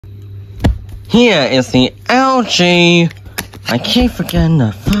here is the LG, I keep forgetting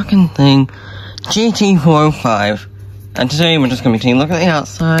the fucking thing, GT-405. And today we're just going to be taking a look at the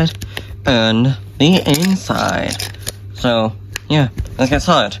outside and the inside. So, yeah, let's get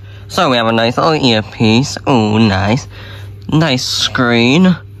started. So we have a nice little earpiece. Oh, nice. Nice screen.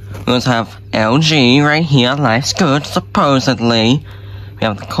 We also have LG right here. Life's good, supposedly. We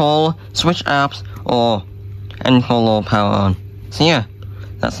have the call, switch apps, and call or power on. So yeah,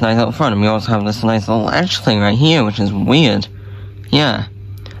 that's a nice little front. And we also have this nice little edge thing right here, which is weird. Yeah,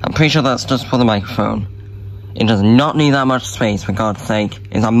 I'm pretty sure that's just for the microphone. It does not need that much space, for God's sake.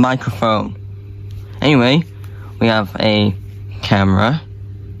 It's a microphone. Anyway, we have a camera.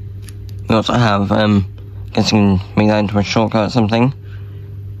 We also have, guess you can make that into a shortcut or something.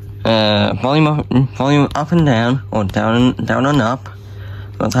 Volume up and down, or down and up.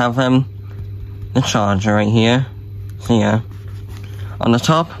 We also have, the charger right here. So yeah. On the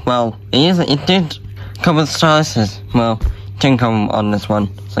top, well, it did come with styluses. Well, it didn't come on this one.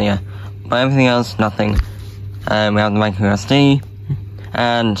 So yeah. But everything else, nothing. We have the micro SD,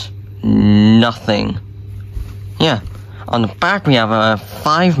 and nothing. Yeah. On the back, we have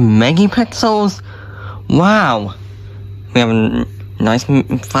 5 megapixels. Wow. We have a nice 5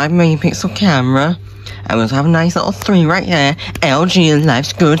 megapixel camera, and we also have a nice little 3 right there. LG,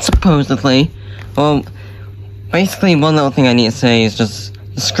 life's good, supposedly. Well, basically, one little thing I need to say is just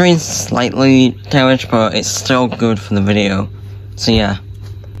the screen's slightly damaged, but it's still good for the video. So yeah.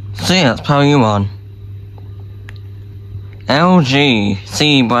 Let's power you on. LG.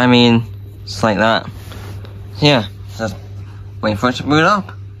 See what I mean? Just like that. So yeah, just wait for it to boot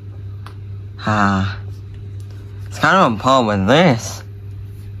up. It's kind of on par with this.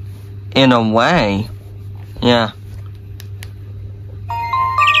 In a way. Yeah.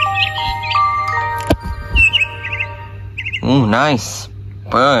 Ooh, nice.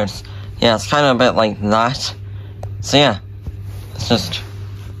 Birds. Yeah, it's kind of a bit like that. So yeah, let's just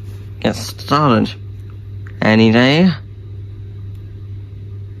get started. Any day.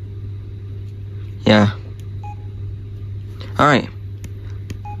 Yeah. Alright.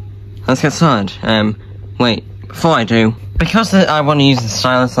 Let's get started. Wait, before I do, because I want to use the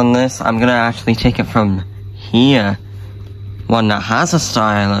stylus on this, I'm gonna actually take it from here. One that has a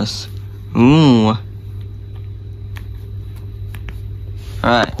stylus. Ooh.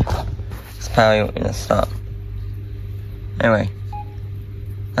 Alright. Let's power you in a start. Anyway.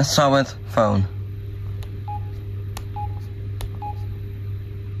 Let's start with phone.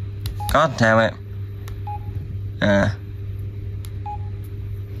 God damn it.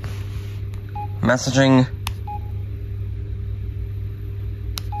 Messaging.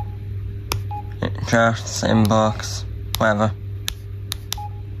 Drafts, inbox, whatever.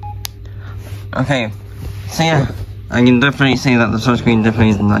 Okay, so yeah, I can definitely say that the touchscreen definitely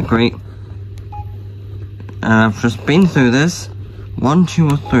isn't that great. I've just been through this. 1, 2,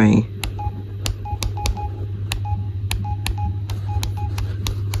 or 3.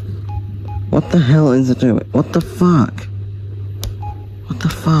 What the hell is it doing? What the fuck? What the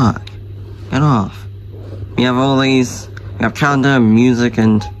fuck? Get off. We have all these. We have calendar, music,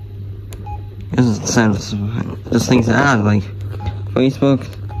 and this is the sound of just things to add, like Facebook,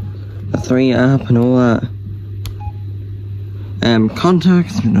 the 3 app, and all that.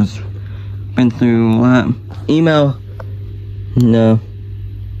 Contacts. We've just been through all that. Email. No.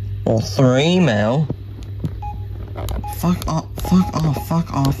 Or 3 email. Fuck off. Fuck off.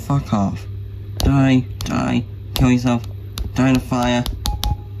 Fuck off. Fuck off. Die, kill yourself, die in a fire.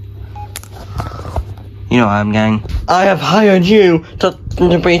 You know what I'm gang. I have hired you to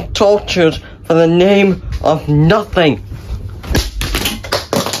be tortured for the name of nothing.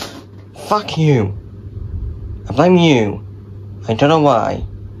 Fuck you. I blame you. I don't know why.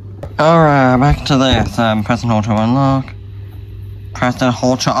 Alright, back to this. Press and hold to unlock. Press and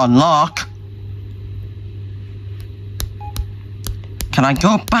hold to unlock. Can I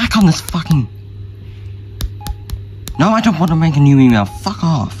go back on this fucking... No, I don't want to make a new email. Fuck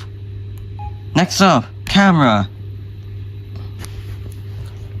off. Next up, camera.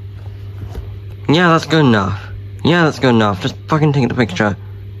 Yeah, that's good enough. Yeah, that's good enough. Just fucking take the picture.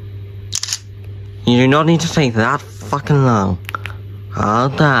 You do not need to take that fucking long. I'll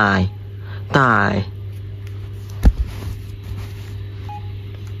die. Die.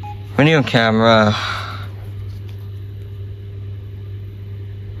 Video camera.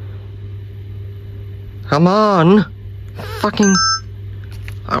 Come on! Fucking...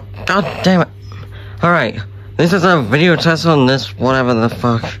 Oh, god damn it. Alright, this is a video test on this, whatever the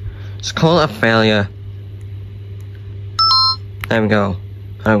fuck. Just call it a failure. There we go.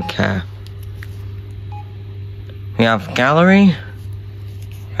 I don't care. We have gallery.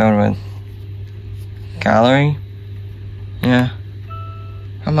 Gallery? Yeah.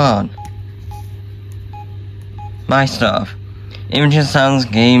 Come on. My stuff. Images, sounds,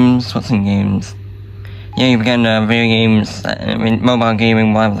 games. What's in games? Yeah, you begin video games, mobile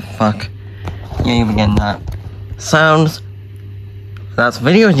gaming, whatever the fuck. Yeah, you begin that. Sounds. That's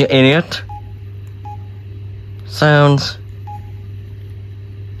videos, you idiot. Sounds.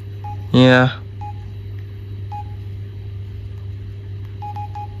 Yeah.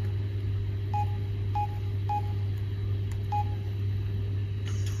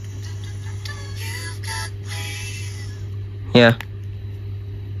 Yeah.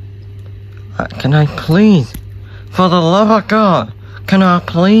 Can I please, for the love of God, can I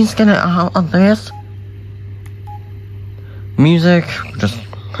please get it out of this? Music, just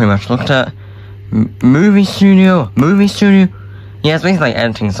pretty much looked at. Movie studio. Yeah, it's basically like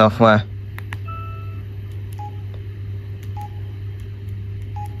editing software.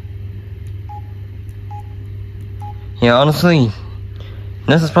 Yeah, honestly,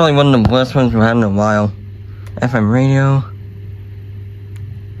 this is probably one of the worst ones we've had in a while. FM radio.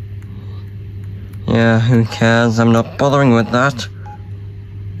 Yeah, who cares? I'm not bothering with that.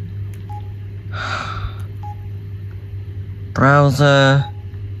 Browser.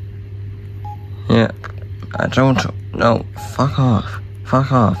 Yeah, I don't know. Fuck off.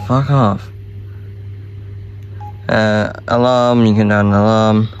 Alarm, you can down an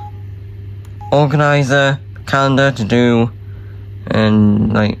alarm. Organizer, calendar to do,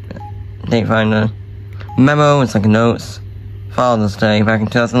 and like date finder. Memo, it's like notes. Father's Day back in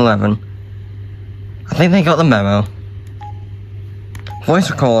 2011. I think they got the memo. Voice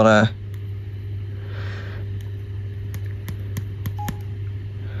recorder.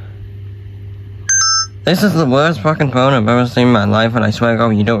 This is the worst fucking phone I've ever seen in my life, and I swear to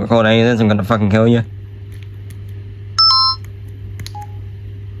God, if you don't record any of this, I'm gonna fucking kill you.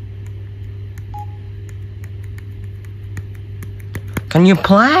 Can you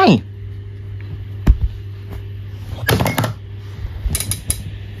play?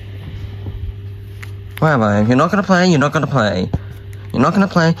 Whatever, if you're not gonna play, you're not gonna play. You're not gonna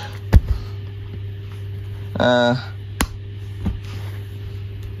play.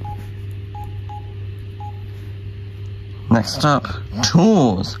 Next up,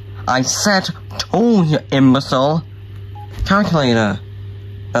 tools. I said tools, you imbecile. Calculator.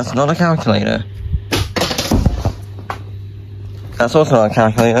 That's not a calculator. That's also not a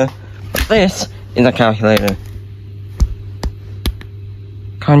calculator. This is a calculator.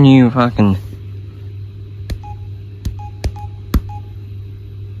 Can you fucking...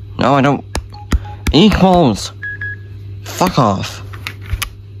 No, I don't. Equals. Fuck off.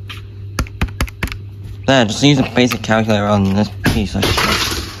 There, just use a basic calculator on this piece of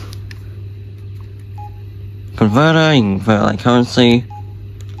shit. Converter, you can convert like currency.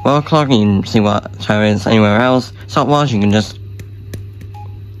 Wall clock, you can see what time it is anywhere else. Stopwatch, you can just...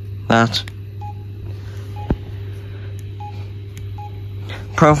 That.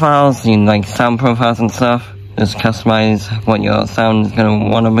 Profiles, you can like sound profiles and stuff. Just customize what your sound is gonna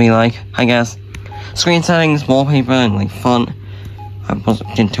wanna be like, I guess. Screen settings, wallpaper, and like font.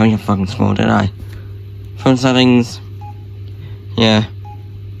 Didn't tell you fucking small, did I? Phone settings. Yeah.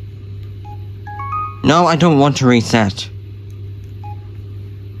 No, I don't want to reset.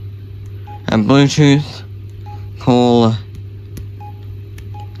 And Bluetooth. Call.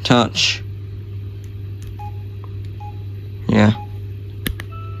 Touch. Yeah.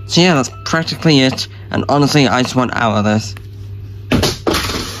 So yeah, that's practically it. And honestly, I just want out of this.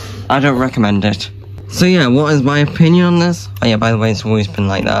 I don't recommend it. So yeah, what is my opinion on this? Oh yeah, by the way, it's always been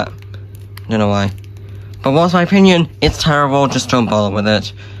like that. Don't know why. But what's my opinion? It's terrible, just don't bother with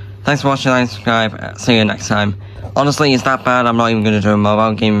it. Thanks for watching, like, subscribe, see you next time. Honestly, it's that bad, I'm not even gonna do a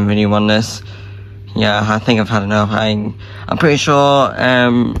mobile gaming video on this. Yeah, I think I've had enough. I'm pretty sure,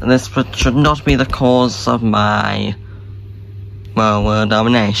 this should not be the cause of my, well, world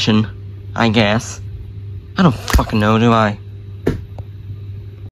domination, I guess. I don't fucking know, do I?